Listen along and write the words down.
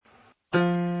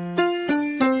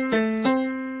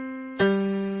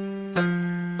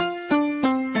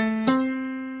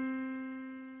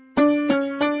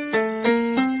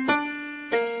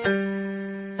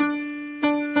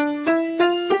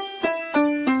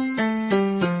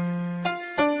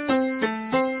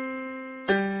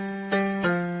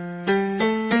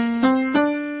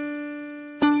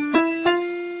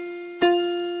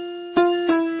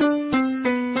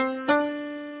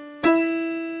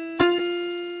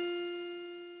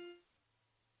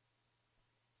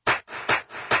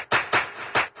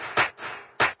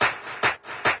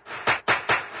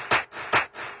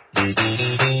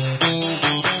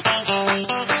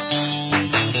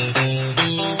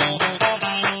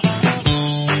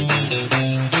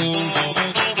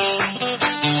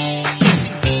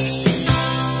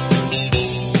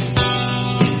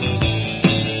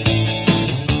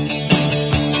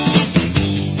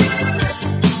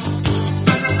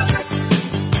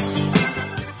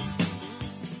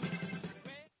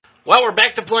Well, we're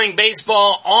back to playing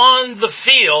baseball on the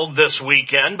field this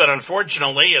weekend, but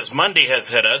unfortunately, as Monday has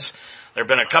hit us, there have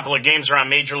been a couple of games around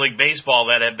Major League Baseball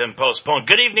that have been postponed.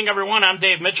 Good evening, everyone. I'm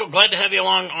Dave Mitchell. Glad to have you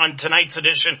along on tonight's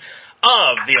edition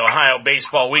of the Ohio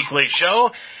Baseball Weekly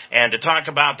Show. And to talk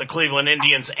about the Cleveland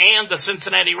Indians and the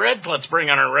Cincinnati Reds, let's bring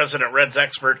on our resident Reds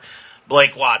expert,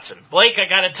 Blake Watson. Blake, I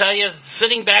gotta tell you,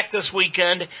 sitting back this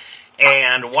weekend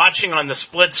and watching on the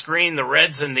split screen the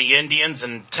Reds and the Indians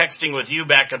and texting with you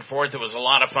back and forth, it was a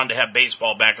lot of fun to have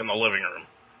baseball back in the living room.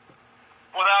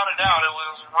 Without a doubt, it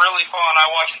was really fun. I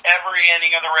watched every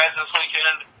inning of the Reds this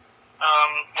weekend.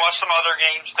 Watched some other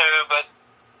games too, but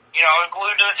I was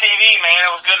glued to the TV, man. It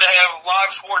was good to have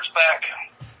live sports back.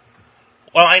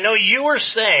 Well, I know you were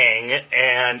saying,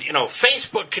 and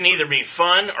Facebook can either be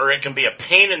fun or it can be a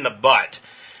pain in the butt.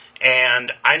 And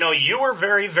I know you were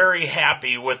very, very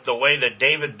happy with the way that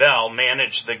David Bell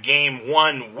managed the Game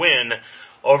 1 win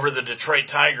over the Detroit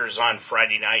Tigers on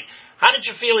Friday night. How did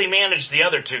you feel he managed the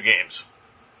other two games?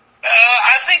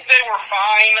 I think they were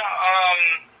fine.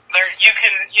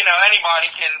 Anybody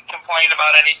can complain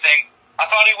about anything. I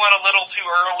thought he went a little too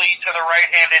early to the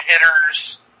right-handed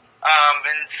hitters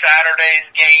in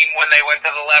Saturday's game when Detroit went to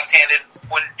the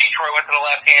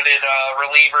left-handed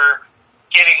reliever.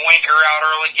 Getting Winker out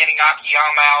early, getting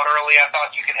Akiyama out early. I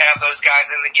thought you could have those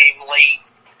guys in the game late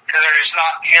because there's just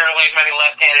not nearly as many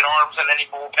left-handed arms in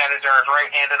any bullpen as there is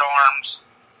right-handed arms.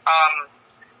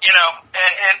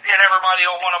 And everybody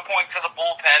will want to point to the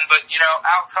bullpen, but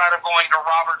outside of going to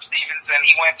Robert Stevenson,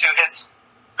 he went to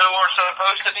who are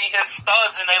supposed to be his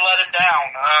studs, and they let him down.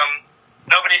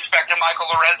 Nobody expected Michael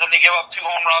Lorenzen to give up 2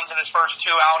 home runs in his first 2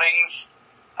 outings.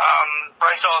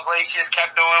 Raisel Iglesias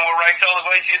kept doing what Raisel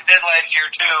Iglesias did last year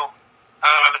too.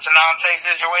 If it's a non-safe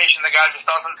situation, the guy just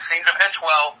doesn't seem to pitch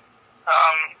well.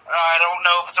 I don't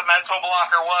know if it's a mental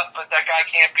block or what, but that guy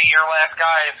can't be your last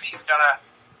guy if he's gonna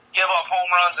give up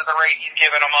home runs at the rate he's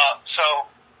giving them up. So,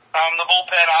 the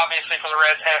bullpen obviously for the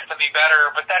Reds has to be better,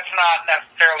 but that's not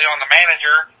necessarily on the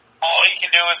manager. All he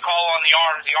can do is call on the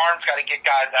arms. The arms gotta get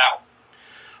guys out.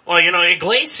 Well,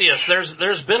 Iglesias,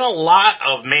 there's been a lot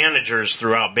of managers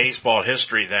throughout baseball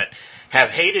history that have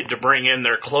hated to bring in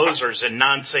their closers in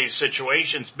non-safe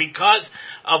situations because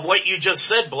of what you just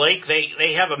said, Blake.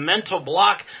 They have a mental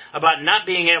block about not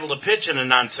being able to pitch in a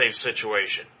non-safe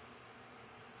situation.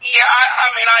 Yeah,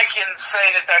 I can say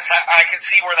I can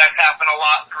see where that's happened a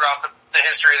lot throughout the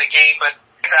history of the game, but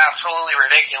it's absolutely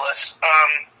ridiculous.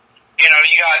 You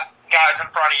got guys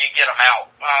in front of you, get them out.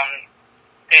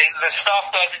 The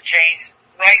stuff doesn't change.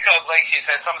 Raisel Iglesias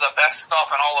has some of the best stuff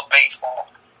in all of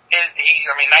baseball. He's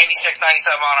 96,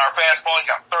 97 on our fastball. He's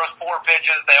throws 4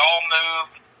 pitches. They all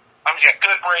move. He's got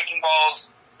good breaking balls.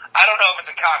 I don't know if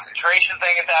it's a concentration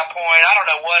thing at that point. I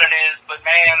don't know what it is, but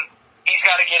man, he's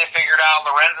got to get it figured out.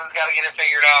 Lorenzen's got to get it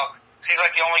figured out. Seems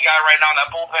like the only guy right now in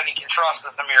that bullpen he can trust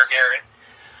is Amir Garrett.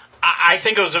 I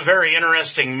think it was a very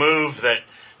interesting move that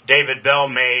David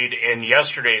Bell made in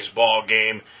yesterday's ball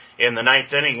game in the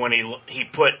 9th inning when he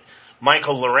put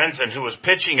Michael Lorenzen, who was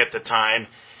pitching at the time,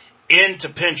 in to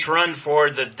pinch run for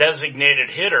the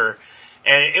designated hitter.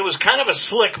 And it was kind of a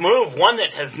slick move, one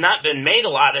that has not been made a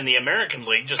lot in the American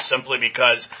League, just simply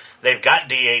because they've got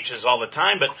DHs all the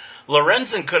time. But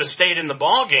Lorenzen could have stayed in the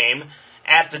ball game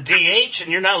at the DH,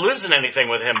 and you're not losing anything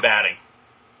with him batting.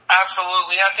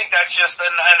 Absolutely. I think that's just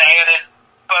an added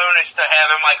bonus to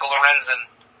having Michael Lorenzen.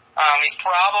 He's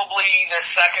probably the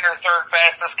second or third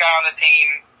fastest guy on the team.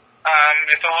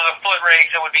 If it was a foot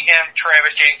race, it would be him,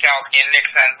 Travis Jankowski, and Nick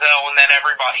Senzel, and then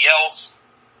everybody else.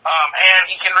 And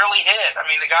he can really hit.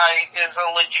 The guy is a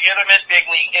legitimate big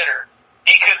league hitter.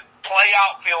 He could play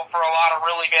outfield for a lot of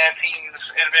really bad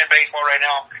teams in baseball right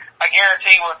now. I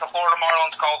guarantee if the Florida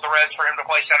Marlins called the Reds for him to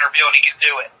play center field, he could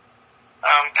do it.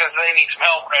 Because they need some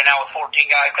help right now with 14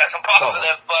 guys testing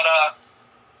positive.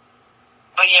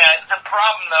 But yeah, the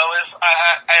problem though is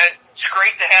it's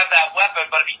great to have that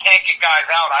weapon, but if he can't get guys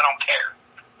out, I don't care.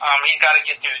 He's got to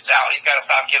get dudes out. He's got to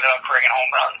stop giving up friggin' home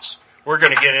runs. We're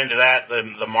going to get into that,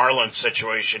 the Marlins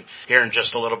situation here in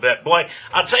just a little bit. Boy,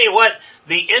 I'll tell you what,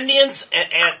 the Indians,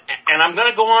 and I'm going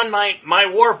to go on my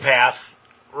warpath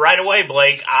right away,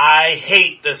 Blake. I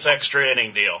hate this extra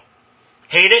inning deal.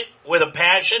 Hate it with a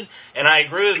passion, and I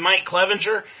agree with Mike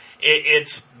Clevenger.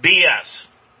 It's BS.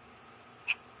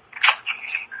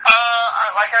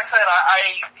 Like I said,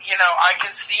 I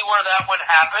can see where that would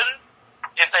happen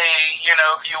if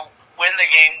you win the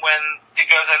game when it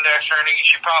goes into extra innings.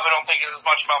 You probably don't think it's as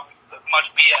much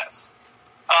BS.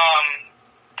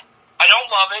 I don't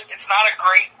love it. It's not a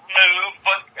great move,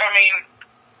 but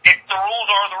the rules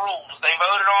are the rules. They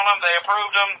voted on them. They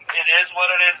approved them. It is what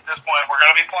it is at this point. We're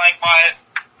going to be playing by it.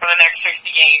 for the next 60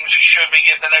 games. Should we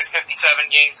get the next 57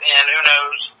 games in? Who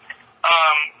knows?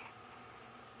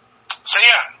 So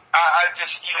yeah,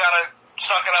 you gotta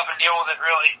suck it up and deal with it,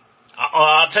 really.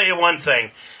 I'll tell you one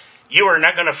thing. You are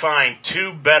not going to find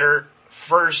two better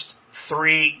first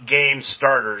 3 game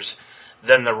starters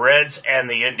than the Reds and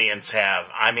the Indians have.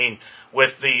 I mean,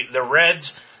 with the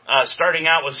Reds starting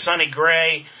out with Sonny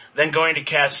Gray, then going to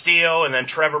Castillo, and then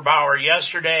Trevor Bauer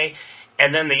yesterday,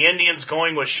 and then the Indians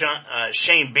going with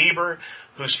Shane Bieber,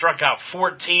 who struck out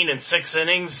 14 in 6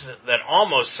 innings, that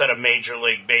almost set a Major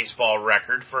League Baseball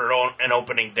record for an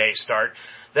opening day start.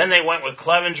 Then they went with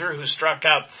Clevenger, who struck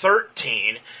out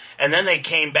 13, and then they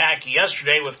came back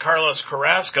yesterday with Carlos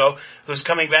Carrasco, who's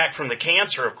coming back from the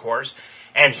cancer, of course,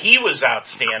 and he was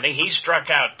outstanding. He struck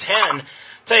out 10.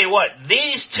 Tell you what,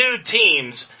 these two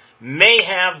teams may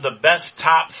have the best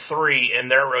top 3 in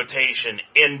their rotation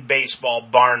in baseball,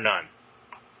 bar none.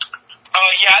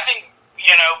 Yeah, I think,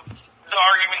 the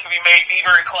argument can be made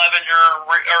Bieber and Clevenger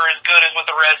are as good as what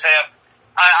the Reds have.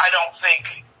 I think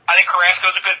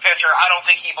Carrasco's a good pitcher. I don't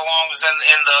think he belongs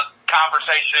in the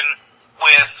conversation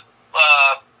with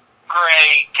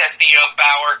Gray, Castillo,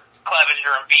 Bauer,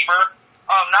 Clevenger, and Bieber.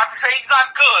 Not to say he's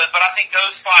not good, but I think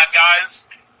those 5 guys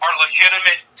are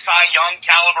legitimate Cy Young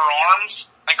caliber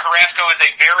arms. And Carrasco is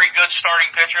a very good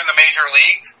starting pitcher in the major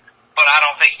leagues, but I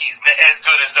don't think he's as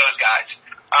good as those guys.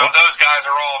 Those guys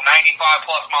are all 95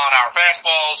 plus mile an hour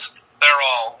fastballs. They're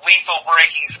all lethal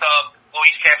breaking stuff.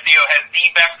 Luis Castillo has the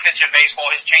best pitch in baseball.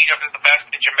 His changeup is the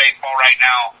best pitch in baseball right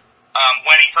now.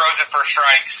 When he throws it for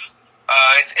strikes,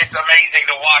 it's amazing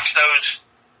to watch those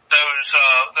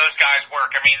guys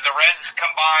work. I mean, the Reds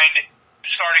combined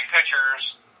starting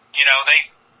pitchers,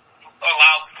 they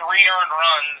allowed 3 earned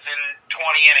runs in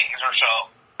 20 innings or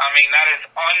so. I mean, that is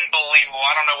unbelievable.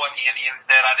 I don't know what the Indians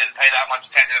did. I didn't pay that much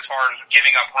attention as far as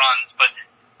giving up runs, but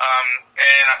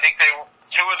and I think 2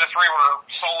 of the 3 were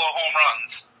solo home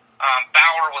runs.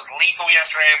 Bauer was lethal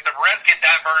yesterday. If the Reds get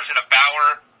that version of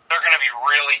Bauer, they're going to be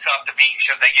really tough to beat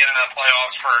should they get into the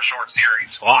playoffs for a short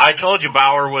series. Well, I told you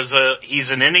Bauer he's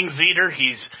an innings eater.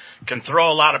 Can throw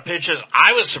a lot of pitches.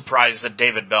 I was surprised that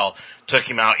David Bell took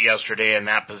him out yesterday in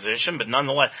that position, but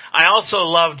nonetheless, I also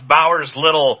loved Bauer's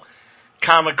little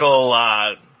comical,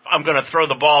 I'm going to throw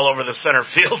the ball over the center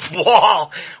field wall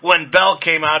when Bell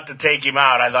came out to take him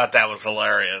out. I thought that was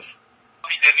hilarious.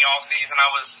 He did me all season. I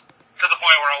was to the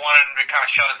point where I wanted him to kind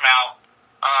of shut his mouth.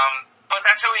 But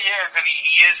that's who he is, and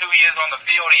he is who he is on the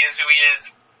field. He is who he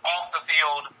is off the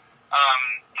field.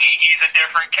 He's a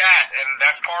different cat, and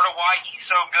that's part of why he's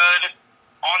so good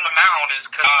on the mound is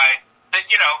because that,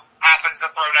 happens to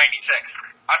throw 96.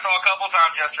 I saw a couple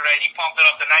times yesterday he pumped it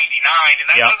up to 99, and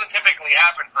that doesn't typically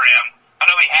happen for him. I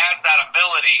know he has that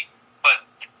ability, but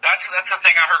that's the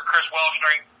thing I heard Chris Welsh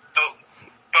during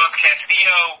both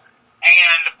Castillo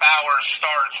and Bauer's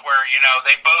starts where,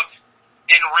 they both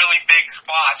in really big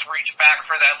spots reach back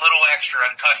for that little extra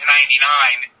and touch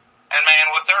 99. And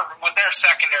man, with their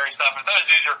secondary stuff, if those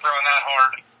dudes are throwing that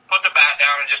hard, put the bat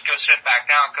down and just go sit back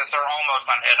down because they're almost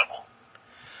unhittable.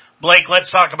 Blake, let's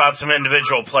talk about some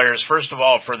individual players. First of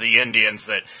all, for the Indians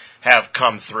that have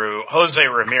come through, Jose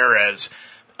Ramirez.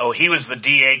 He was the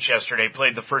DH yesterday,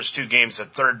 played the first 2 games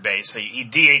at third base. He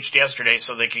DH'd yesterday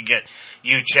so they could get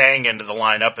Yu Chang into the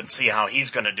lineup and see how he's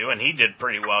going to do, and he did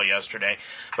pretty well yesterday.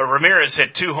 But Ramirez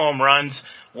hit 2 home runs,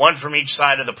 1 from each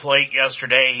side of the plate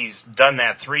yesterday. He's done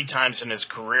that 3 times in his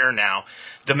career now.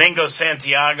 Domingo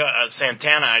Santana,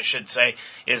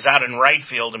 is out in right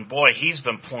field, and boy, he's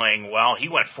been playing well. He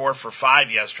went 4 for 5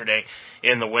 yesterday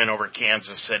in the win over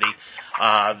Kansas City.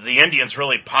 The Indians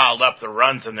really piled up the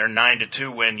runs in their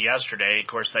 9-2 win yesterday. Of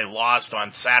course, they lost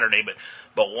on Saturday,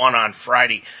 but won on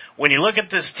Friday. When you look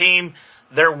at this team,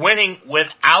 they're winning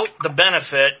without the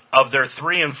benefit of their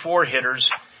 3 and 4 hitters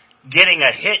getting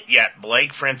a hit yet,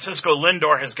 Blake. Francisco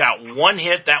Lindor has got 1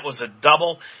 hit. That was a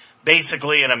double,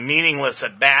 basically in a meaningless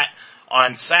at bat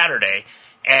on Saturday.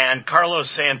 And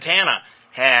Carlos Santana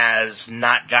has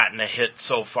not gotten a hit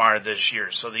so far this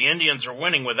year. So the Indians are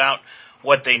winning without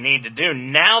what they need to do.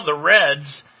 Now the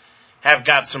Reds have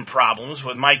got some problems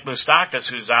with Mike Moustakas,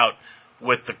 who's out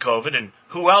with the COVID, and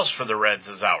who else for the Reds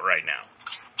is out right now?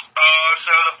 So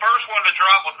the first one to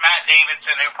drop was Matt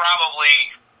Davidson, who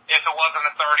probably, if it wasn't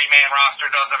a 30-man roster,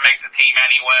 doesn't make the team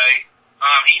anyway.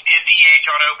 He did DH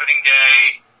on opening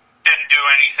day, didn't do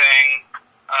anything.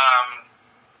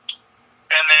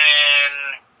 And then,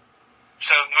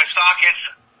 so Moustakas,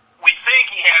 we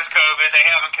think he has COVID. They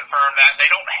haven't confirmed that.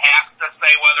 They don't have to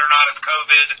say whether or not it's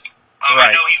COVID. Right.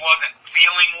 I know he wasn't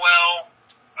feeling well,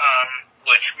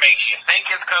 which makes you think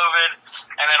it's COVID.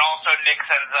 And then also Nick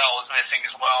Senzel is missing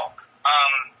as well.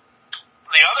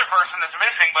 The other person that's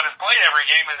missing but has played every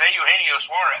game is Eugenio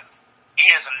Suarez. He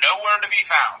is nowhere to be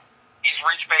found. He's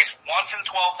reached base once in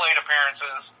 12 plate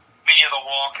appearances via the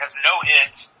walk, has no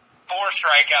hits, 4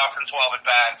 strikeouts, and 12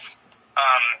 at-bats.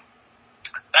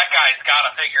 That guy's got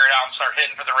to figure it out and start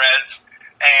hitting for the Reds.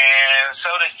 And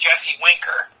so does Jesse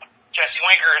Winker. Jesse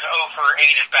Winker is 0 for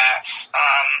 8 at-bats.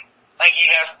 I think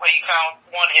he found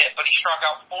 1 hit, but he struck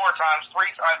out 4 times,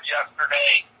 3 times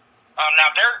yesterday.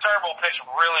 Now, Derek Turnbull pitched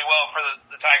really well for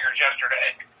the Tigers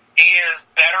yesterday. He is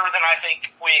better than I think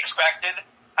we expected.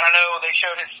 I don't know, they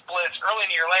showed his splits. Early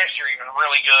in the year last year, he was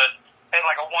really good. Had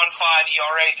like a 1.5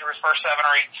 ERA through his first 7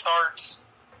 or 8 starts.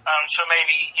 So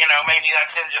maybe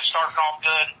that's him just starting off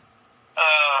good.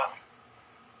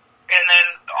 And then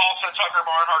also Tucker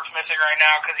Barnhart's missing right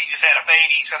now because he just had a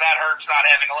baby, so that hurts not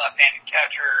having a left-handed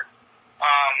catcher.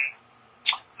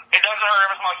 It doesn't hurt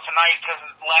him as much tonight because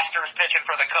Lester's pitching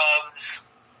for the Cubs.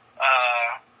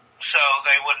 So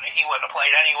he wouldn't have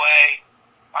played anyway.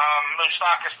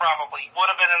 Moustakas probably would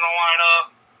have been in the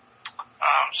lineup.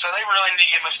 So they really need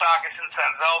to get Moustakas and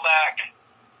Senzel back.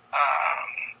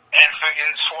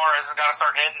 And Suarez has got to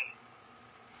start hitting.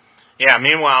 Yeah,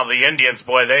 meanwhile, the Indians,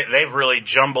 boy, they've really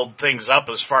jumbled things up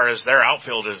as far as their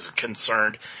outfield is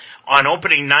concerned. On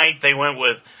opening night, they went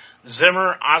with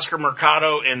Zimmer, Oscar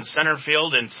Mercado in center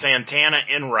field, and Santana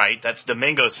in right. That's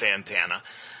Domingo Santana.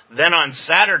 Then on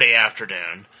Saturday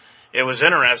afternoon, it was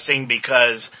interesting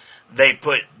because they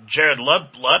put Jared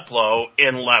Leplo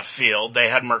in left field. They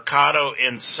had Mercado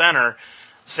in center.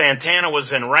 Santana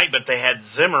was in right, but they had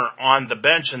Zimmer on the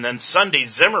bench. And then Sunday,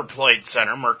 Zimmer played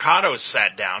center. Mercado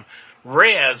sat down.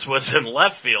 Reyes was in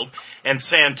left field, and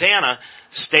Santana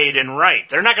stayed in right.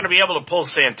 They're not going to be able to pull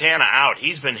Santana out.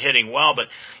 He's been hitting well, but,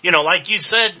 like you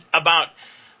said about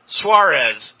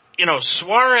Suarez,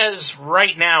 Suarez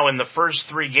right now in the first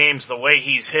 3 games, the way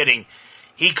he's hitting,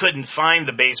 he couldn't find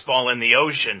the baseball in the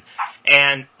ocean.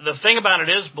 And the thing about it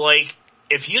is, Blake,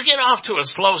 if you get off to a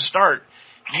slow start,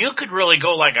 you could really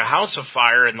go like a house of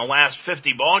fire in the last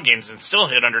 50 ball games and still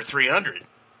hit under 300.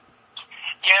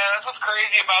 Yeah, that's what's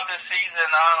crazy about this season.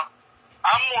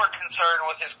 I'm more concerned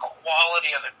with his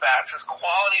quality of at-bats. His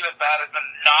quality of at-bat has been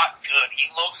not good. He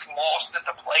looks lost at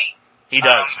the plate. He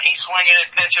does. He's swinging at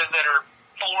pitches that are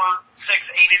 4, 6,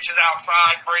 8 inches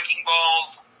outside, breaking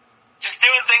balls, just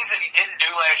doing things that he didn't do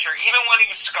last year. Even when he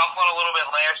was scuffling a little bit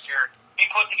last year, he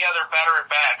put together better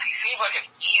at-bats. He seems like an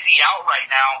easy out right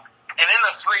now, and in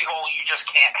the 3-hole, you just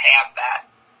can't have that.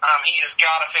 He has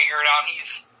got to figure it out.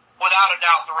 He's, without a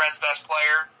doubt, the Reds' best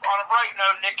player. On a bright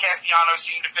note, Nick Castellanos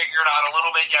seemed to figure it out a little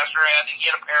bit yesterday. I think he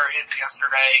had a pair of hits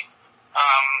yesterday.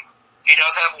 He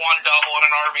does have 1 double and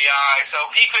an RBI. So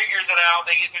if he figures it out,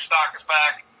 they get Moustakas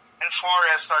back, and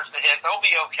Suarez starts to hit, they'll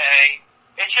be okay.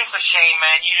 It's just a shame,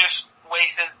 man. You just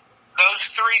wasted those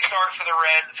 3 starts for the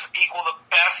Reds equal the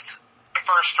best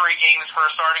first 3 games for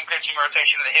a starting pitching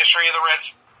rotation in the history of the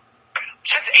Reds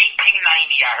since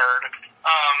 1890, I heard.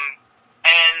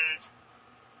 And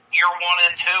you're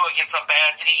 1-2 against a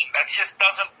bad team. That just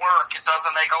doesn't work. It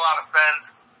doesn't make a lot of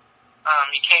sense.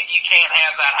 You can't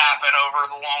have that happen over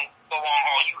the long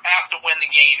haul. You have to win the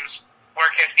games where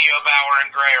Castillo, Bauer,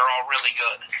 and Gray are all really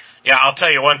good. Yeah, I'll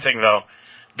tell you one thing though.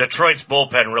 Detroit's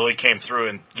bullpen really came through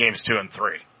in games 2 and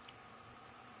 3.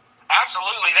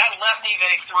 Absolutely. That lefty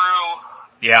they threw,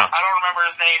 yeah, I don't remember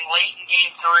his name, late in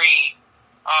game 3,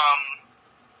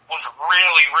 was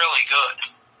really, really good.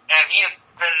 And he had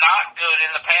been not good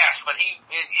in the past, but he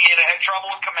had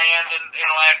trouble with command in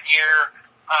last year.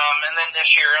 And then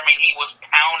this year, he was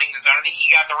pounding the zone. I think he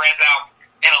got the Reds out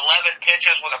in 11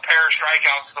 pitches with a pair of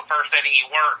strikeouts the first inning he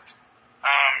worked.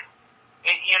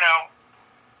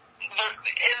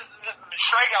 The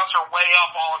strikeouts are way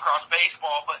up all across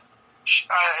baseball, but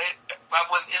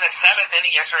in the 7th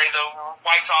inning yesterday, the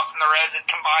White Sox and the Reds had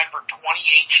combined for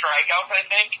 28 strikeouts, I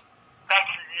think.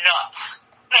 That's nuts.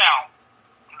 Now,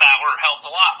 Bauer helped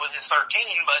a lot with his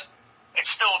 13, but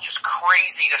it's still just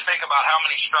crazy to think about how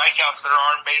many strikeouts there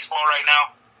are in baseball right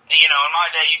now. In my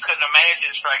day, you couldn't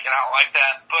imagine striking out like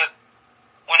that, but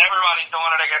when everybody's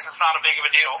doing it, I guess it's not a big of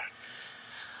a deal.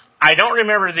 I don't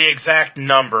remember the exact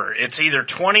number. It's either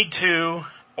 22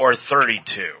 or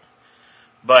 32.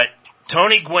 But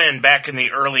Tony Gwynn back in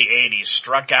the early 80s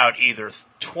struck out either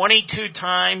 22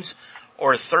 times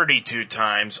or 32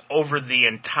 times over the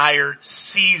entire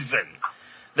season.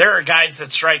 There are guys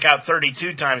that strike out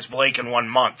 32 times, Blake, in 1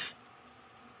 month.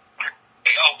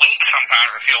 A week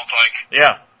sometimes, it feels like.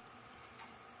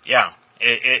 Yeah.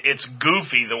 It's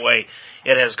goofy the way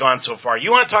it has gone so far.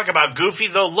 You want to talk about goofy,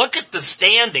 though? Look at the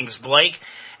standings, Blake.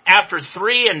 After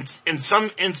 3 and in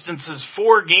some instances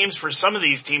 4 games for some of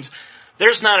these teams,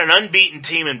 There's not an unbeaten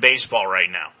team in baseball right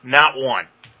now. Not one.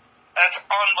 That's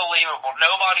unbelievable.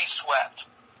 Nobody swept.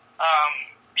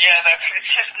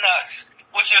 It's just nuts.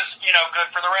 Which is, good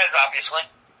for the Reds, obviously.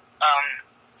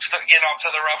 Getting off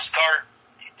to the rough start.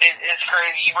 It's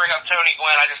crazy. You bring up Tony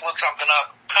Gwynn. I just looked something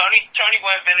up. Tony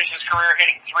Gwynn finished his career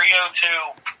hitting .302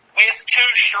 with 2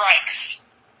 strikes.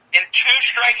 In 2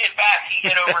 strike at bats, he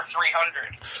hit over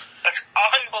 300. That's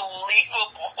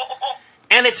unbelievable.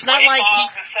 And it's not like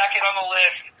he's second on the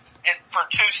list for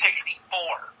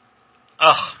 264.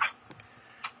 Ugh.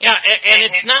 Yeah, and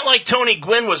it's not like Tony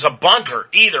Gwynn was a bunter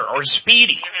either or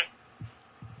speedy. Mm-hmm.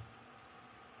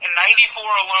 In 94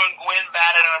 alone, Gwynn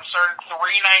batted an absurd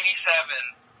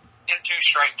 .397 in 2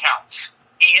 strike counts.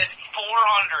 He hit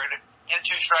 400 in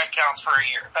 2 strike counts for a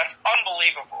year. That's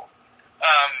unbelievable.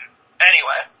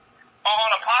 Anyway, on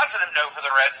a positive note for the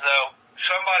Reds, though,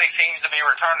 somebody seems to be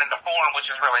returning to form,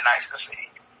 which is really nice to see.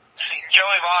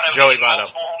 Joey Votto hitting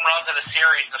multiple home runs in a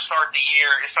series to start the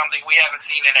year is something we haven't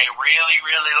seen in a really,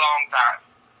 really long time.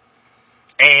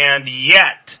 And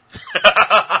yet,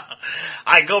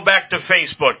 I go back to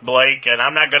Facebook, Blake, and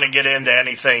I'm not going to get into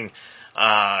anything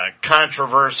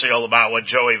controversial about what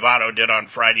Joey Votto did on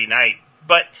Friday night,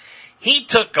 but he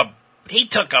took a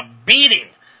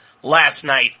beating last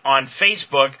night on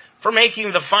Facebook for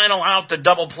making the final out, the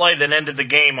double play that ended the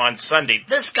game on Sunday.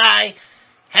 This guy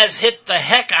has hit the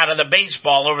heck out of the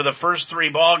baseball over the first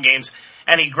 3 ball games,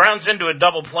 and he grounds into a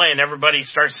double play, and everybody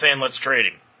starts saying, let's trade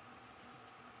him.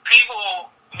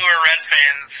 People who are Reds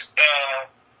fans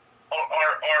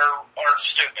are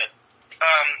stupid.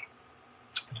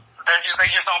 They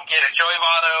just don't get it. Joey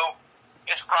Votto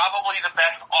is probably the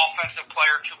best offensive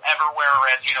player to ever wear a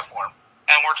Reds uniform.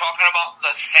 And we're talking about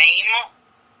the same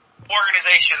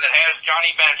organization that has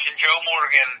Johnny Bench and Joe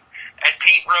Morgan and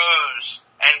Pete Rose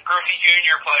and Griffey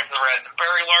Jr. play for the Reds and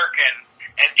Barry Larkin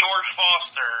and George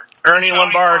Foster, Ernie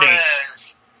Lombardi,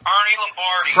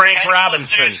 Frank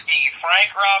Robinson. Frank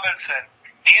Robinson.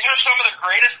 These are some of the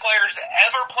greatest players to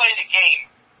ever play the game.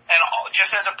 And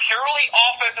just as a purely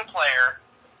offensive player,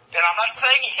 and I'm not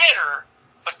saying hitter,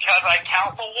 because I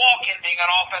count the walk-in being an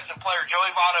offensive player, Joey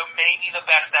Votto may be the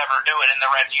best to ever do it in the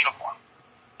Reds uniform.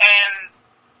 And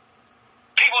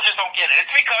people just don't get it.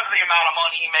 It's because of the amount of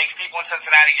money he makes. People in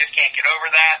Cincinnati just can't get over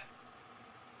that.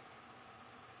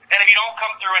 And if you don't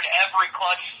come through in every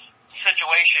clutch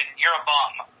situation, you're a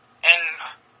bum. And,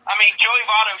 Joey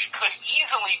Votto could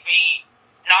easily be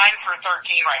 9 for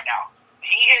 13 right now.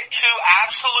 He hit 2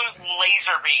 absolute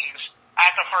laser beams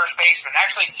at the first baseman.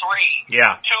 Actually 3.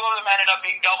 Yeah. 2 of them ended up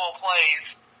being double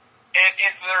plays.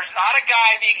 If there's not a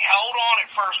guy being held on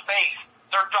at first base,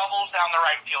 they're doubles down the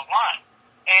right field line.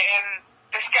 And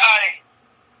this guy,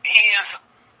 he is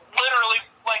literally,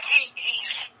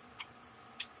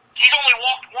 he's only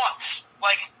walked once.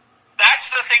 That's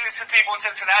the thing that people in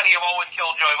Cincinnati have always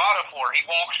killed Joey Votto for. He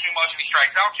walks too much and he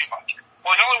strikes out too much.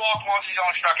 Well, he's only walked once, he's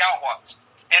only struck out once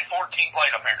in 14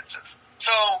 plate appearances. So,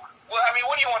 what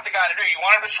do you want the guy to do? You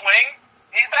want him to swing?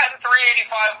 He's batting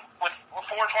 .385 with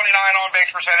 429 on-base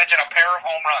percentage and a pair of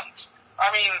home runs.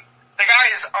 The guy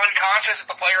is unconscious at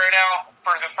the plate right now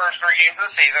for the first 3 games of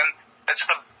the season. It's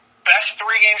the best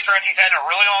 3-game stretch he's had in a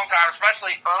really long time,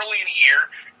 especially early in the year,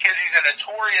 because he's a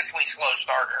notoriously slow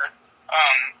starter.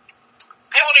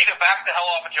 People need to back the hell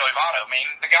off of Joey Votto.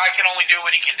 The guy can only do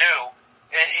what he can do.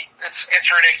 It's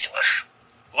ridiculous.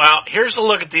 Well, here's a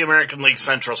look at the American League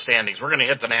Central standings. We're going to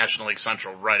hit the National League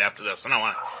Central right after this, and I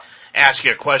want to ask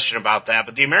you a question about that.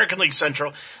 But the American League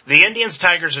Central, the Indians,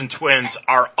 Tigers, and Twins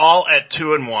are all at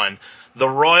 2-1. The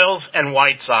Royals and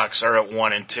White Sox are at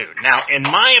 1-2. Now, in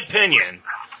my opinion,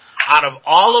 out of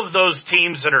all of those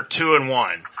teams that are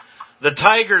 2-1, the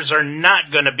Tigers are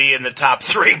not going to be in the top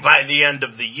 3 by the end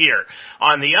of the year.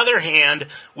 On the other hand,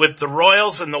 with the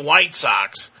Royals and the White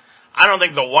Sox, I don't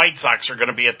think the White Sox are going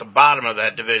to be at the bottom of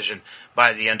that division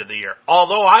by the end of the year.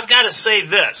 Although I've got to say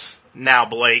this now,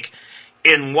 Blake,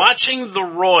 in watching the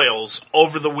Royals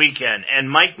over the weekend and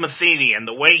Mike Matheny and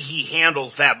the way he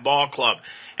handles that ball club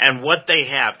and what they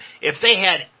have, if they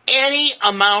had any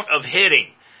amount of hitting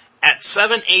at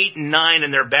 7, 8, and 9 in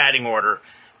their batting order,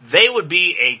 they would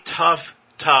be a tough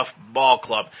ball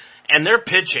club. And their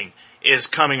pitching is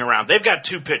coming around. They've got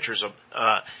 2 pitchers,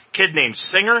 a kid named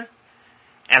Singer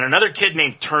and another kid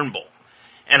named Turnbull.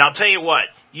 And I'll tell you what,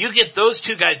 you get those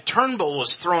 2 guys. Turnbull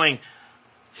was throwing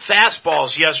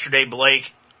fastballs yesterday,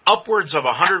 Blake, upwards of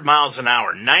 100 miles an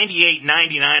hour, 98,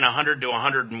 99, 100 to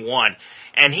 101.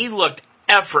 And he looked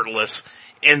effortless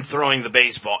in throwing the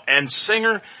baseball. And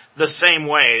Singer, the same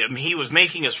way. He was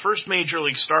making his first major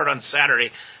league start on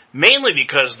Saturday, mainly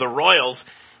because the Royals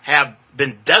have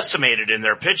been decimated in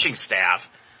their pitching staff.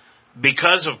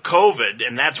 because of COVID,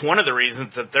 and that's one of the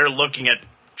reasons that they're looking at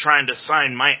trying to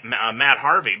sign Matt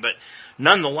Harvey. But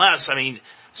nonetheless, I mean,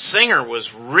 Singer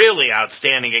was really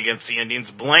outstanding against the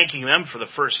Indians, blanking them for the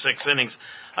first 6 innings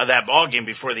of that ball game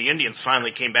before the Indians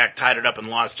finally came back, tied it up, and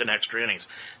lost in extra innings.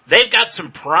 They've got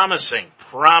some promising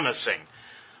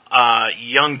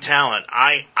young talent.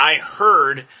 I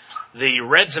heard the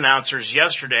Reds announcers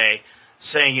yesterday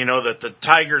saying, that the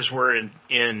Tigers were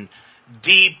in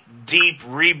deep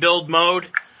rebuild mode,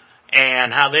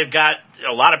 and how they've got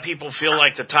a lot of people feel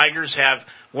like the Tigers have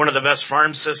one of the best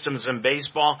farm systems in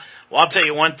baseball. Well, I'll tell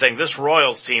you one thing, this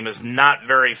Royals team is not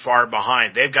very far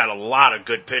behind. They've got a lot of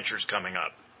good pitchers coming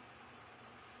up.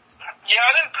 Yeah,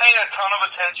 I didn't pay a ton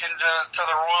of attention to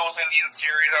the Royals Indians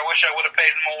series. I wish I would have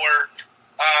paid more.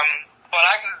 But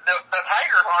the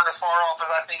Tigers aren't as far off as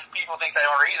I think people think they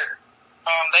are either.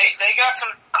 They got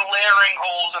some glaring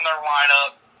holes in their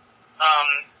lineup.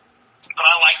 But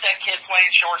I like that kid playing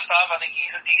shortstop. I think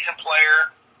he's a decent player.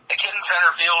 The kid in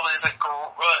center field is a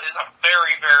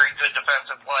very, very good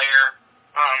defensive player.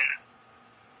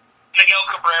 Miguel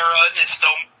Cabrera is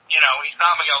still, he's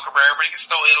not Miguel Cabrera, but he can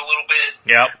still hit a little bit.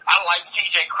 Yep. I like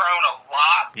C.J. Cron a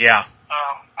lot. Yeah.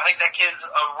 I think that kid's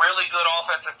a really good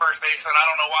offensive first baseman. I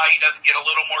don't know why he doesn't get a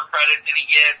little more credit than he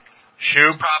gets.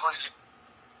 Shoop. Yeah,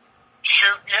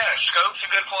 Scope's a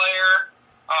good player.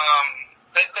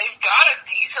 They've got a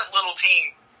decent little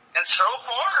team. And so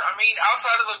far, I mean,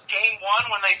 outside of the game one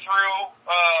when they threw,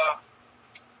 I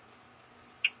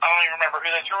don't even remember who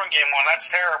they threw in game one. That's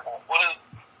terrible. What is?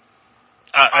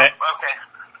 Okay.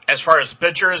 As far as the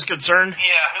pitcher is concerned?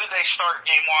 Yeah, who did they start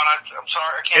game one? I'm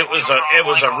sorry, I can't. It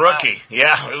was a rookie. That.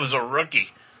 Yeah, it was a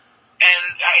rookie. And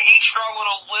he struggled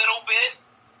a little bit,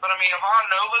 but I mean,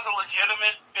 Ivan Nova's a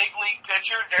legitimate big league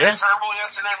pitcher. Darren Turnbull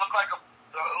yesterday looked like a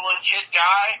legit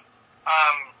guy.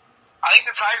 I think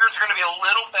the Tigers are going to be a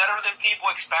little better than people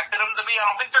expected them to be. I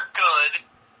don't think they're good,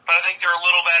 but I think they're a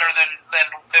little better than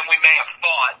we may have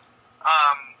thought.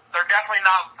 They're definitely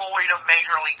not void of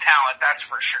major league talent, that's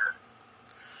for sure.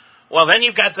 Well, then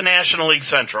you've got the National League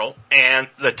Central, and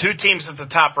the two teams at the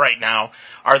top right now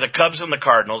are the Cubs and the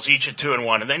Cardinals, each at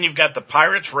 2-1. And then you've got the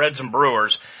Pirates, Reds, and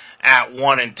Brewers at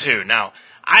 1-2. Now,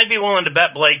 I'd be willing to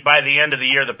bet, Blake, by the end of the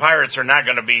year, the Pirates are not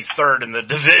going to be third in the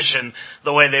division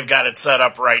the way they've got it set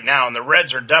up right now, and the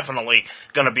Reds are definitely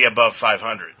going to be above 500. I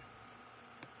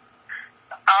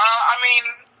mean,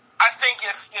 I think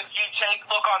if you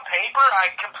look on paper, I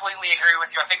completely agree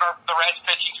with you. I think the Reds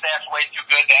pitching staff's way too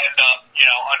good to end up,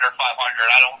 under 500.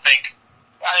 I think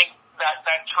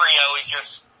that trio is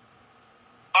just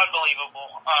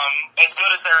unbelievable. As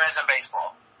good as there is in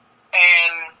baseball.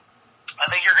 And I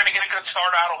think you're going to get a good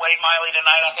start out of Wade Miley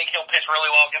tonight. I think he'll pitch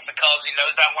really well against the Cubs. He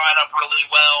knows that lineup really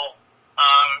well.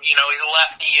 He's a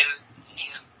lefty, and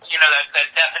he's,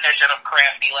 that definition of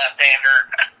crafty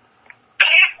left-hander.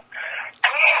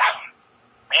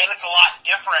 And it's a lot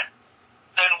different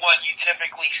than what you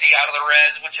typically see out of the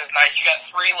Reds, which is nice. You got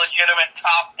 3 legitimate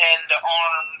top-end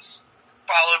arms,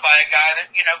 followed by a guy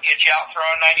that, gets you out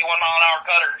throwing 91-mile-an-hour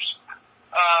cutters.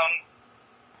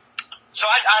 So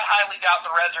I highly doubt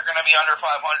the Reds are going to be under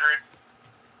 500,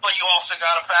 but you also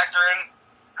got to factor in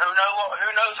who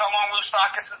knows how long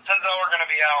Moustakas and Senzo are going to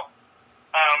be out.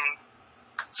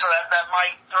 So that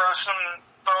might throw a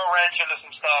wrench into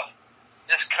some stuff.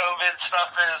 This COVID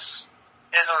stuff is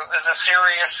a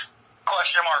serious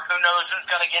question mark. Who knows who's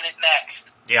going to get it next?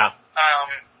 Yeah.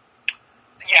 I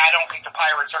don't think the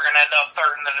Pirates are going to end up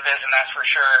third in the division. That's for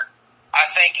sure. I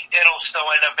think it'll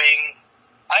still end up being.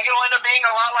 I think it'll end up being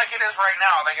a lot like it is right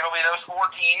now. I think it'll be those 4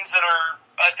 teams that are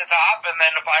at the top, and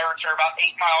then the Pirates are about 8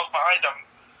 miles behind them.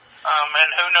 And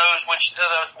who knows which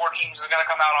of those 4 teams is going to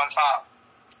come out on top.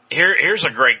 Here's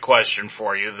a great question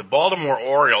for you. The Baltimore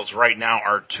Orioles right now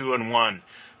are 2-1.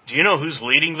 Do you know who's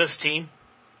leading this team?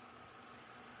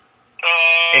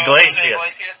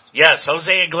 Iglesias. Yes, Jose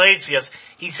Iglesias.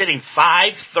 He's hitting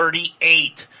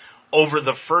 .538 over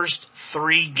the first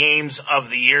 3 games of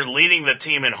the year, leading the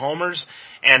team in homers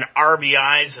and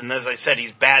RBIs, and as I said,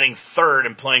 he's batting third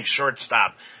and playing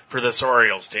shortstop for this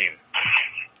Orioles team.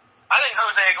 I think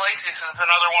Jose Iglesias is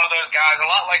another one of those guys, a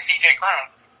lot like C.J.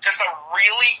 Cron, just a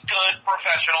really good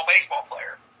professional baseball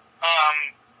player.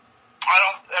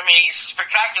 He's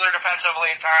spectacular defensively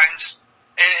at times.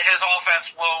 His offense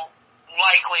will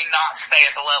likely not stay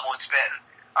at the level it's been.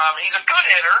 He's a good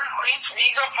hitter.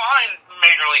 He's a fine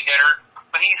major league hitter,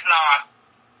 but he's not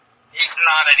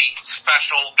any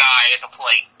special guy at the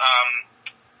plate.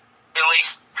 At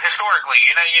least historically,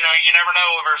 you never know.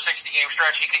 Over a 60-game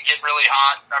stretch, he could get really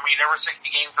hot. I mean, there were 60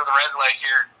 games for the Reds last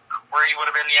year where he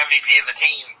would have been the MVP of the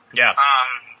team. Yeah.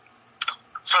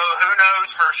 So who knows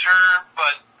for sure,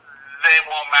 but they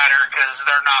won't matter because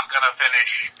they're not going to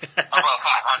finish above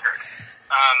 500.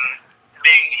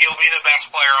 He'll be the best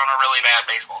player on a really bad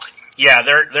baseball team. Yeah,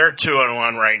 they're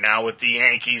 2-1 right now with the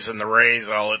Yankees and the Rays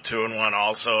all at 2-1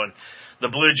 also, and the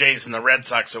Blue Jays and the Red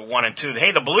Sox at 1-2.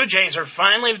 Hey, the Blue Jays are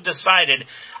finally decided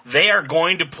they are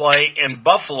going to play in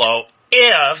Buffalo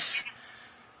if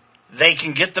they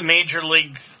can get the Major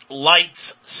League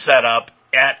lights set up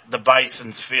at the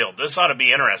Bison's Field. This ought to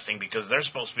be interesting because they're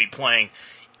supposed to be playing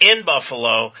in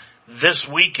Buffalo this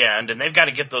weekend, and they've got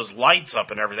to get those lights up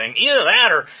and everything. Either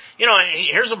that or,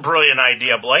 here's a brilliant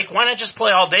idea, Blake. Why not just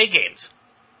play all-day games?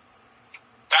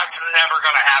 That's never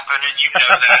going to happen, and you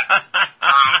know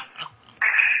that.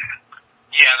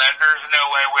 There's no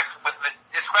way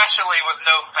especially with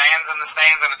no fans in the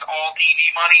stands and it's all TV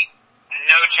money,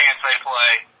 no chance they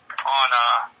play on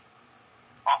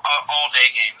all-day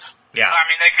games. Yeah. I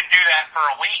mean, they could do that for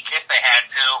a week if they had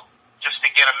to, just to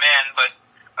get them in, but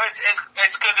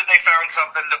it's good that they found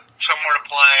somewhere to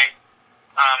play.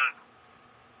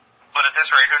 But at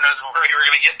this rate, who knows where you were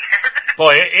going to get there?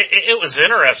 Boy, it was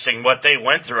interesting what they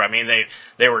went through. I mean,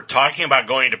 they were talking about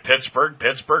going to Pittsburgh.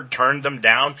 Pittsburgh turned them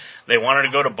down. They wanted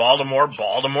to go to Baltimore.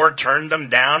 Baltimore turned them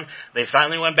down. They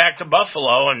finally went back to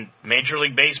Buffalo, and Major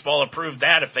League Baseball approved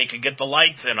that if they could get the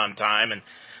lights in on time. And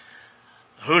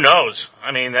who knows?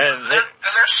 I mean, there's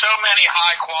so many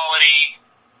high-quality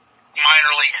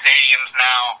minor league stadiums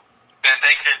now that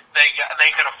they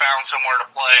could have found somewhere to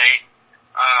play.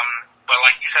 But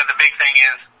like you said, the big thing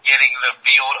is getting the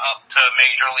field up to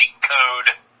Major League code,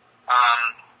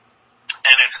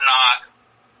 and it's not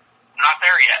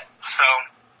there yet. So,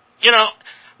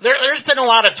 there's been a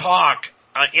lot of talk,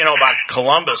 about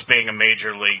Columbus being a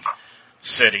Major League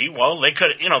city. Well, they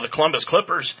could, the Columbus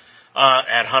Clippers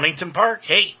at Huntington Park.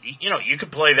 Hey, you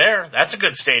could play there. That's a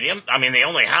good stadium. I mean, they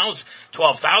only house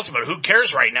 12,000, but who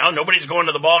cares right now? Nobody's going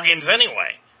to the ball games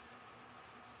anyway.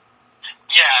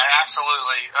 Yeah,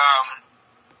 absolutely.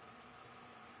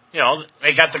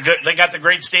 They got the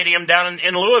great stadium down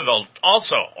in Louisville,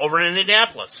 also over in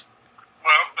Indianapolis.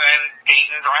 Well, and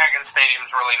Dayton Dragon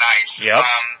Stadium's really nice. Yep.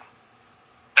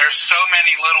 There's so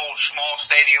many little small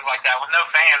stadiums like that with no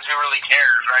fans. Who really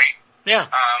cares, right? Yeah.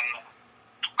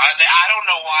 I don't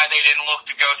know why they didn't look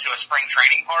to go to a spring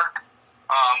training park,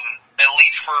 at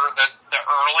least for the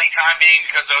early time being,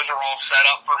 because those are all set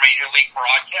up for Major League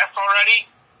broadcast already.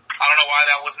 I don't know why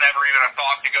that was never even a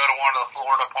thought to go to one of the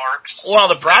Florida parks. Well,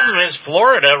 the problem is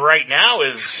Florida right now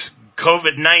is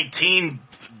COVID-19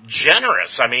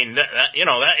 generous. I mean,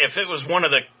 if it was one of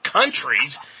the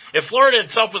countries, if Florida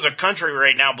itself was a country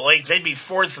right now, Blake, they'd be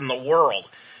fourth in the world.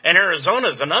 And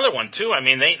Arizona's another one too. I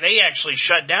mean, they actually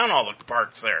shut down all the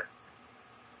parks there.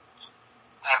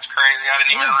 That's crazy. I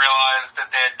didn't even realize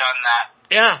that they had done that.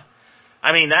 Yeah.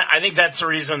 I mean, I think that's the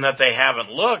reason that they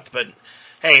haven't looked, but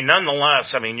hey,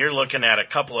 nonetheless, I mean, you're looking at a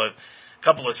couple of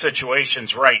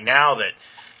situations right now that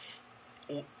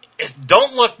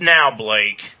don't look now,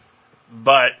 Blake,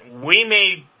 but we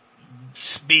may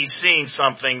be seeing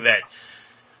something that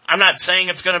I'm not saying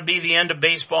it's going to be the end of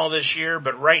baseball this year,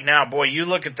 but right now, boy, you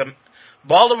look at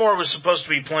Baltimore was supposed to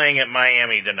be playing at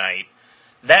Miami tonight.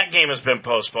 That game has been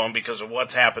postponed because of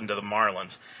what's happened to the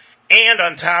Marlins. And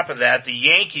on top of that, the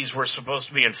Yankees were supposed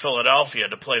to be in Philadelphia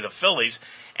to play the Phillies,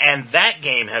 and that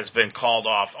game has been called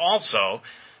off also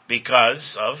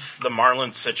because of the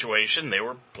Marlins situation. They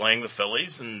were playing the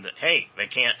Phillies, and hey, they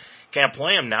can't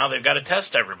play them now. They've got to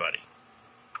test everybody.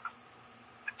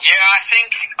 Yeah, I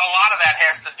think a lot of that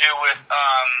has to do with,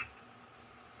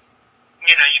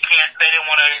 the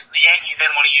Yankees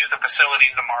didn't want to use the facilities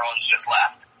the Marlins just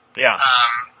left. Yeah.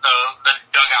 The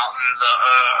dugout and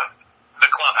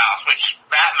the clubhouse, which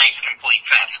that makes complete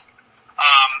sense.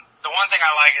 The one thing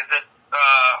I like is that,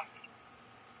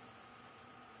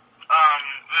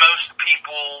 most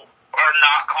people are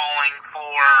not calling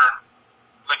for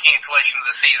the cancellation of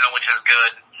the season, which is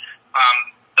good.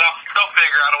 They'll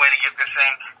figure out a way to get this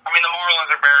in. I mean, the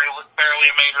Marlins are barely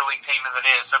a major league team as it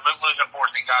is, so losing 14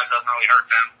 guys doesn't really hurt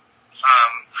them.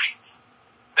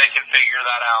 They can figure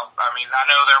that out. I mean, I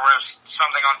know there was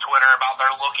something on Twitter about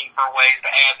they're looking for ways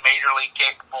to add major league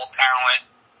capable talent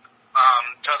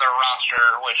to their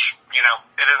roster, which,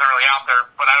 it isn't really out there,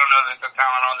 but I don't know that the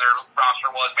talent on their roster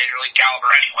was major league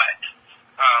caliber anyway.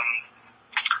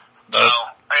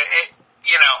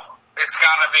 It's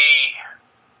gotta be,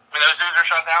 those dudes are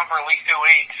shut down for at least 2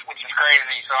 weeks, which is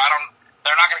crazy, so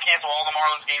they're not gonna cancel all the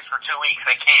Marlins games for 2 weeks.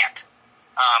 They can't.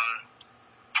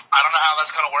 I don't know how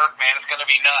that's gonna work, man. It's gonna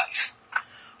be nuts.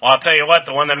 Well, I'll tell you what,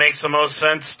 the one that makes the most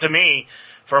sense to me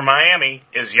for Miami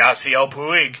is Yasiel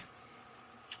Puig.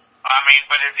 I mean,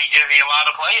 but is he allowed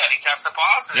to play yet? He tested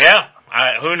positive.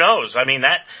 Yeah, who knows? I mean,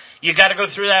 that you got to go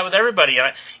through that with everybody.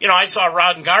 I saw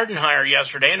Ron Gardenhire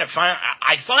yesterday, and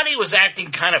I thought he was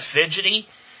acting kind of fidgety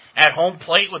at home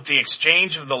plate with the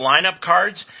exchange of the lineup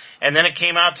cards, and then it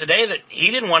came out today that he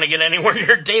didn't want to get anywhere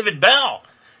near David Bell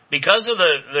because of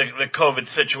the COVID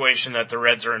situation that the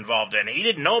Reds are involved in. He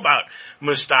didn't know about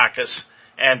Moustakas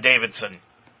and Davidson.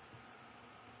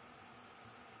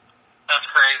 That's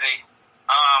crazy.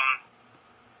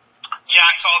 Yeah,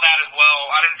 I saw that as well.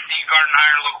 I didn't see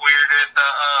Gardenhire look weird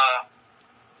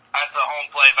at the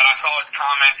home plate, but I saw his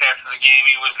comments after the game.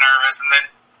 He was nervous, and then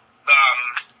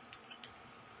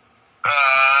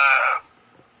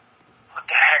what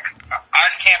the heck? I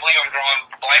just can't believe I'm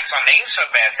drawing blanks on names so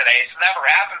bad today. It never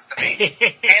happens to me.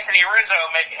 Anthony Rizzo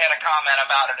had a comment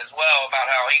about it as well,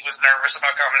 about how he was nervous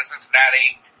about coming to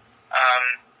Cincinnati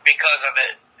because of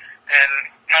it. And,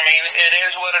 I mean, it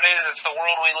is what it is. It's the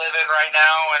world we live in right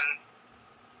now, and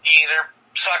you either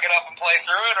suck it up and play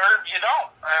through it, or you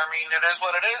don't. I mean, it is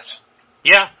what it is.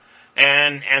 Yeah,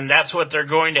 and that's what they're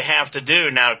going to have to do.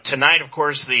 Now, tonight, of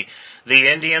course, the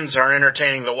Indians are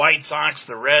entertaining the White Sox.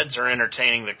 The Reds are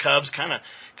entertaining the Cubs. Kind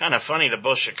of funny that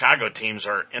both Chicago teams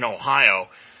are in Ohio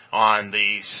on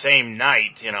the same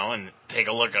night, and take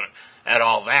a look at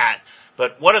all that.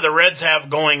 But what do the Reds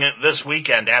have going this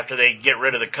weekend after they get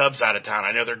rid of the Cubs out of town?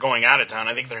 I know they're going out of town.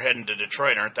 I think they're heading to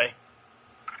Detroit, aren't they?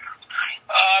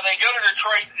 They go to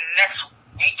Detroit next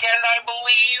weekend, I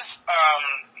believe.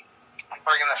 I'm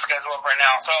bringing the schedule up right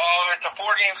now. So it's a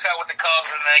 4-game set with the Cubs,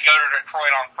 and they go to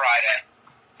Detroit on Friday.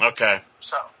 Okay.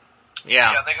 So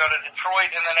yeah, they go to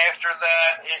Detroit, and then after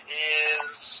that it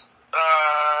is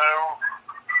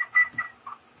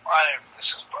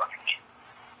this is bugging me.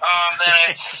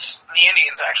 Then it's the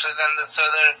Indians, actually. Then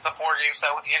it's the 4-game set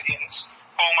with the Indians,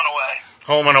 home and away.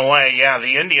 Home and away, yeah.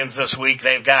 The Indians this week,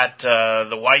 they've got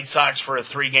the White Sox for a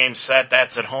 3-game set.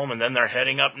 That's at home, and then they're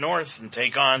heading up north and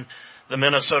take on the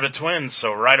Minnesota Twins.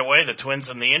 So right away, the Twins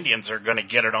and the Indians are going to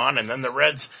get it on, and then the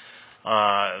Reds,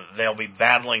 they'll be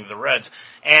battling the Reds.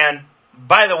 And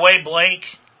by the way, Blake,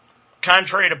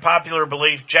 contrary to popular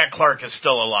belief, Jack Clark is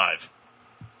still alive.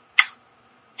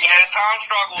 Yeah, Tom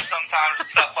struggles sometimes with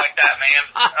stuff like that, man.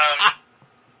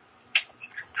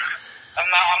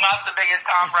 I'm not the biggest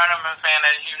Tom Brenneman fan,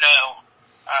 as you know.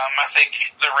 I think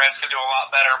the Reds could do a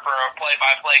lot better for a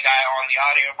play-by-play guy on the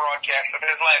audio broadcast. If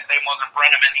his last name wasn't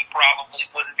Brenneman, he probably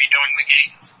wouldn't be doing the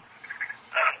games.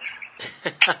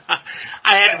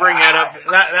 I had to bring that up.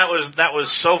 That was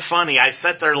so funny. I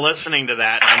sat there listening to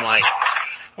that, and I'm like,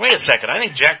 wait a second, I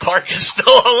think Jack Clark is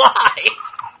still alive.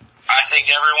 I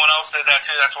think everyone else did that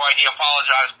too. That's why he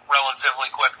apologized relatively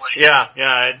quickly. Yeah,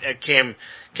 it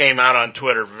came out on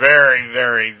Twitter very,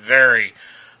 very, very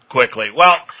quickly.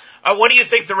 Well, what do you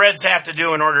think the Reds have to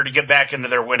do in order to get back into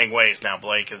their winning ways now,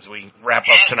 Blake, as we wrap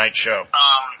up tonight's show?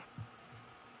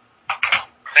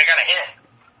 They got to hit.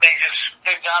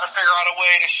 They've got to figure out a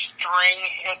way to string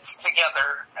hits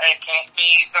together. The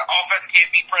offense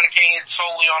can't be predicated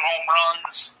solely on home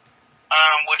runs,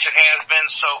 which it has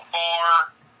been so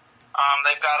far.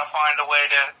 They've got to find a way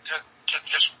to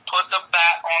just put the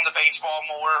bat on the baseball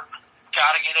more.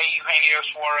 Got to get Eugenio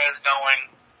Suarez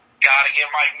going. Got to get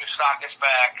Mike Moustakas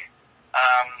back.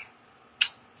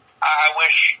 I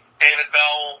wish David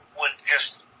Bell would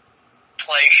just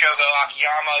play Shogo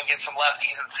Akiyama against some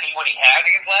lefties and see what he has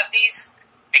against lefties.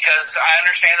 Because I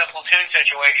understand the platoon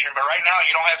situation, but right now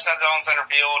you don't have Senzo in center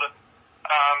field.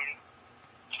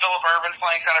 Phillip Ervin's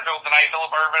playing center field tonight.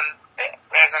 Phillip Ervin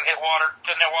didn't hit water,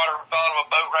 fell out of a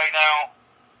boat right now.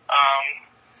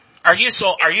 Are you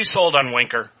sold on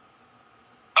Winker?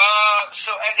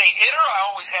 So as a hitter,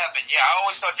 I always have been. Yeah, I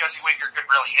always thought Jesse Winker could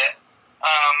really hit.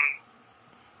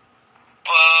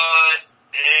 But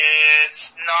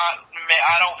it's not,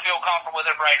 I don't feel comfortable with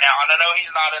him right now. And I know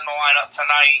he's not in the lineup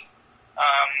tonight.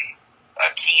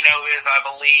 Aquino is, I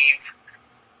believe.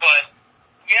 But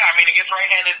yeah, I mean, against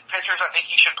right-handed pitchers, I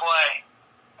think he should play.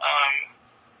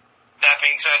 That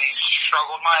being said, he's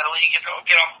struggled mightily to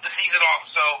get off the season off.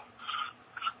 So,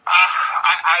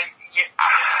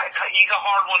 he's a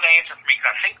hard one to answer for me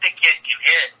because I think the kid can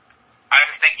hit. I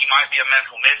just think he might be a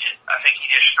mental midget. I think he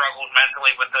just struggles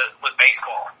mentally with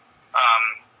baseball.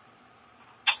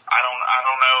 I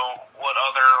don't know what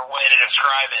other way to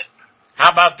describe it.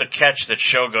 How about the catch that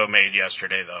Shogo made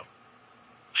yesterday, though?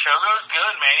 Shogo's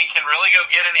good, man. He can really go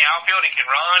get in the outfield. He can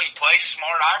run. He plays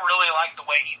smart. I really like the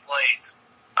way he plays.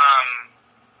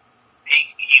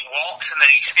 He walks and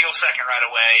then he steals second right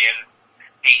away, and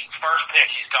first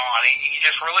pitch he's gone. He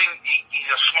just really he's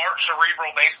a smart,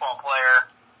 cerebral baseball player.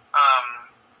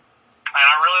 And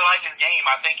I really like his game.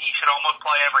 I think he should almost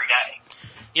play every day.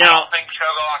 You know, I don't think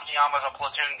Shogo Akiyama's a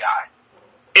platoon guy.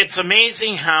 It's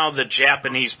amazing how the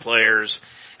Japanese players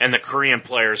and the Korean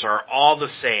players are all the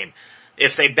same.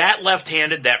 If they bat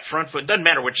left-handed, that front foot, doesn't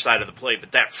matter which side of the plate,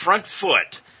 but that front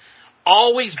foot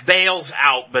always bails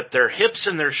out, but their hips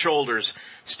and their shoulders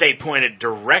stay pointed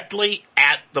directly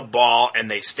at the ball,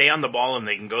 and they stay on the ball, and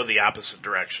they can go the opposite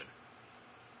direction.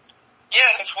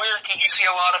 Yeah, it's weird because you see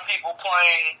a lot of people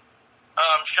playing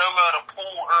Shogo to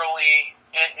pull early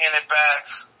in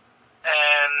at-bats,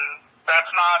 and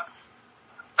that's not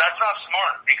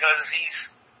smart because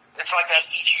it's like that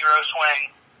Ichiro swing.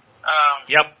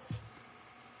 Yep.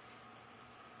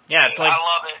 Yeah, it's like, I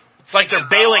love it. It's like they're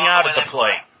bailing out at the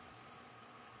plate.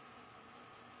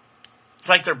 It's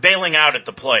like they're bailing out at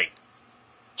the plate.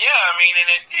 Yeah, I mean, and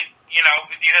it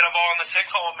if you hit a ball in the 6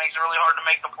 hole, it makes it really hard to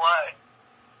make the play.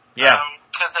 Yeah.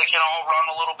 Because they can all run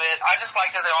a little bit. I just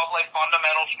like that they all play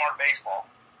fundamental, smart baseball.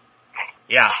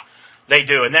 Yeah, they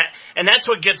do. And that's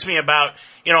what gets me about,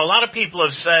 a lot of people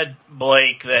have said,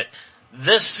 Blake, that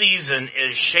this season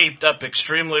is shaped up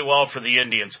extremely well for the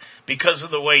Indians because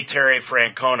of the way Terry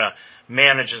Francona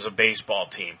manages a baseball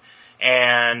team.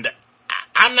 And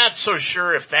I'm not so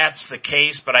sure if that's the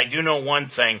case, but I do know one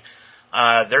thing.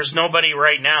 There's nobody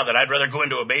right now that I'd rather go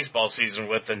into a baseball season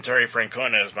with than Terry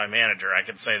Francona as my manager. I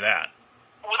can say that.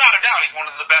 Without a doubt, he's one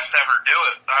of the best to ever do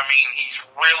it. I mean, he's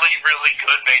really, really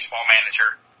good baseball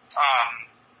manager.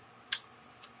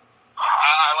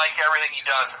 I like everything he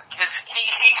does.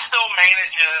 He still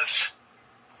manages,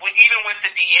 even with the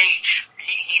DH,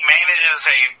 he manages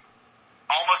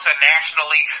almost a National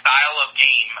League style of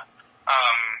game.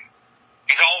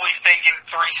 He's always thinking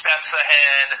 3 steps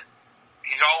ahead.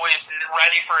 He's always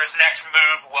ready for his next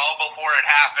move well before it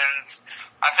happens.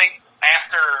 I think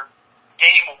after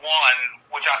Game 1,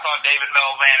 which I thought David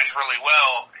Bell managed really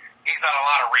well, he's done a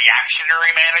lot of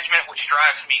reactionary management, which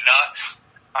drives me nuts.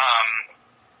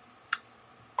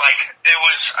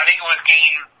 I think it was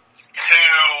Game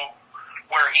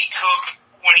 2 where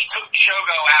when he took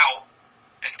Shogo out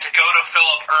to go to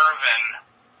Phillip Ervin,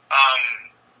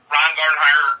 Ron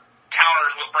Gardenhire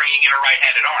counters with bringing in a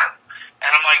right-handed arm.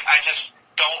 And I'm like, I just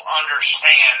don't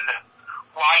understand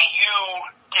why you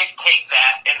dictate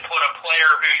that and put a player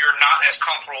who you're not as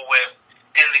comfortable with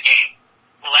in the game.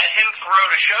 Let him throw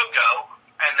to Shogo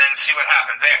and then see what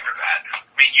happens after that.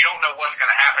 I mean, you don't know what's going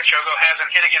to happen. Shogo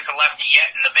hasn't hit against a lefty yet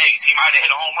in the bigs. He might have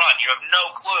hit a home run. You have no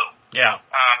clue. Yeah.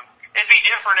 It'd be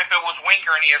different if it was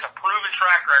Winker and he has a proven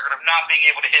track record of not being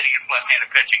able to hit against left-handed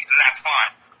pitching, and that's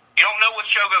fine. You don't know what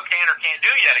Shogo can or can't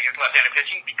do yet against left-handed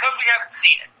pitching because we haven't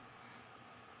seen it.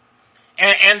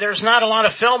 And there's not a lot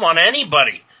of film on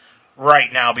anybody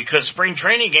right now because spring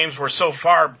training games were so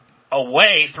far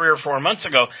away 3 or 4 months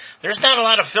ago. There's not a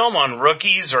lot of film on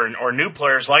rookies or new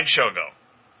players like Shogo.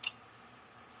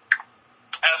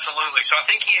 Absolutely. So I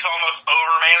think he's almost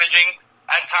over-managing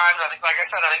at times. I think, like I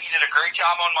said, I think he did a great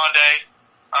job on Monday,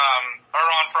 or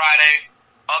on Friday,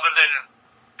 other than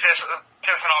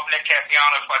pissing off Nick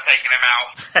Castellanos by taking him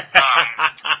out.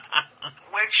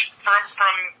 Which,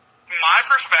 from my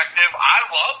perspective, I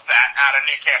love that out of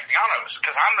Nick Castellanos,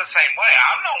 because I'm the same way.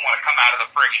 I don't want to come out of the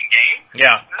friggin' game.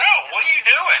 Yeah. No, what are you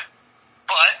doing?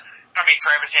 But, I mean,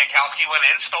 Travis Jankowski went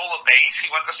in, stole a base, he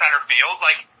went to center field.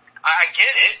 Like, I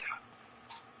get it.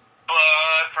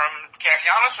 But from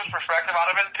Castellanos' perspective, I'd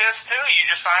have been pissed too. You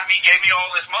just signed me, gave me all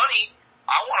this money.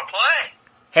 I want to play.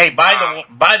 Hey,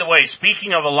 by the way,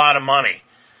 speaking of a lot of money,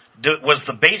 was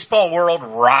the baseball world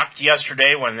rocked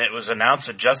yesterday when it was announced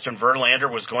that Justin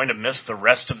Verlander was going to miss the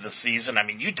rest of the season? I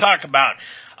mean, you talk about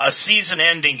a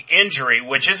season-ending injury,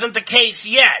 which isn't the case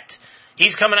yet.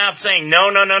 He's coming out saying,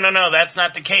 no, that's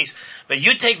not the case. But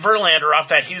you take Verlander off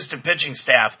that Houston pitching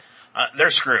staff,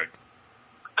 they're screwed.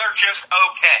 They're just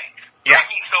okay. Yeah.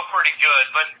 He's still pretty good,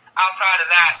 but outside of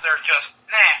that, they're just,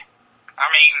 I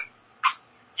mean,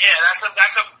 yeah, that's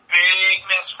a big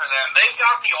miss for them. They've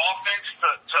got the offense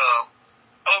to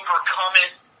overcome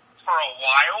it for a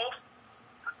while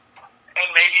and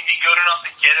maybe be good enough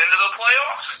to get into the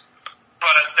playoffs,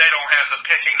 but they don't have the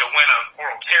pitching to win a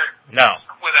World Series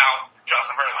without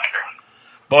Justin Verlander.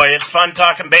 Boy, it's fun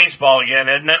talking baseball again,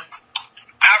 isn't it?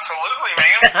 Absolutely,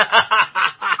 man.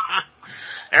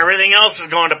 Everything else is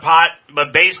going to pot,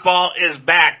 but baseball is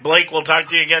back. Blake, we'll talk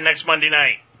to you again next Monday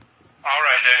night. All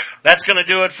right, Dave. That's going to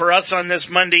do it for us on this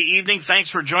Monday evening. Thanks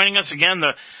for joining us again.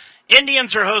 The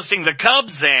Indians are hosting the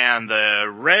Cubs, and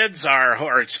the Reds are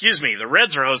hosting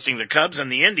the Cubs, and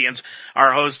the Indians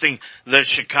are hosting the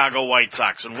Chicago White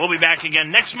Sox. And we'll be back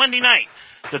again next Monday night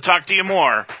to talk to you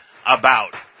more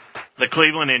about the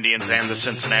Cleveland Indians and the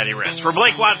Cincinnati Reds. For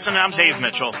Blake Watson, I'm Dave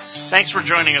Mitchell. Thanks for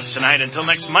joining us tonight. Until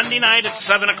next Monday night at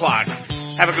 7 o'clock.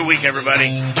 Have a good week,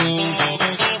 everybody.